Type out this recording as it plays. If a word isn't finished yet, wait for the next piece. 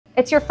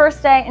It's your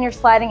first day and you're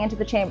sliding into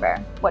the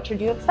chamber. What should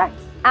you expect?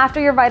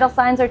 After your vital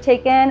signs are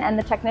taken and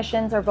the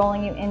technicians are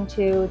rolling you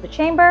into the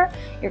chamber,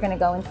 you're going to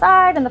go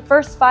inside, and the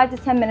first 5 to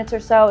 10 minutes or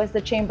so is the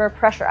chamber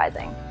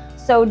pressurizing.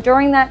 So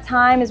during that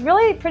time is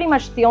really pretty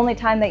much the only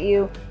time that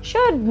you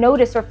should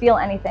notice or feel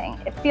anything.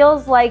 It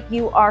feels like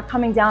you are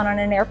coming down on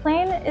an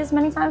airplane is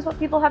many times what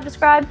people have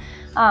described.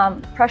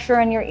 Pressure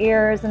in your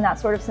ears and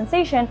that sort of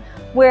sensation,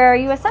 where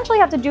you essentially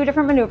have to do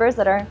different maneuvers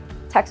that our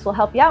techs will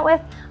help you out with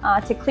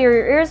to clear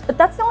your ears, but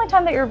that's the only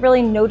time that you're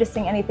really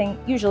noticing anything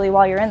usually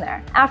while you're in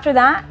there. After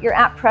that, you're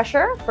at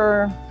pressure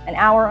for an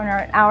hour or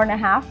an hour and a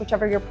half,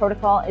 whichever your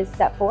protocol is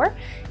set for,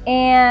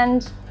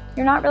 and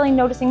you're not really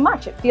noticing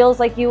much. It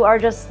feels like you are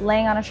just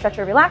laying on a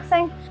stretcher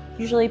relaxing.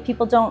 Usually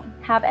people don't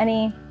have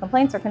any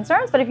complaints or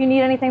concerns, but if you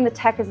need anything, the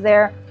tech is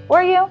there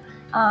for you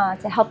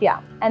to help you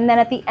out. And then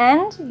at the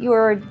end,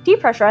 you're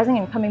depressurizing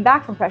and coming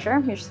back from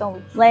pressure. You're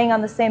still laying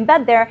on the same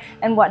bed there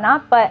and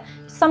whatnot, but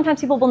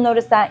sometimes people will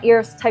notice that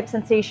ear type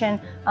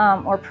sensation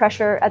or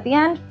pressure at the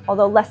end,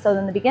 although less so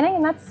than the beginning,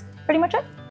 and that's pretty much it.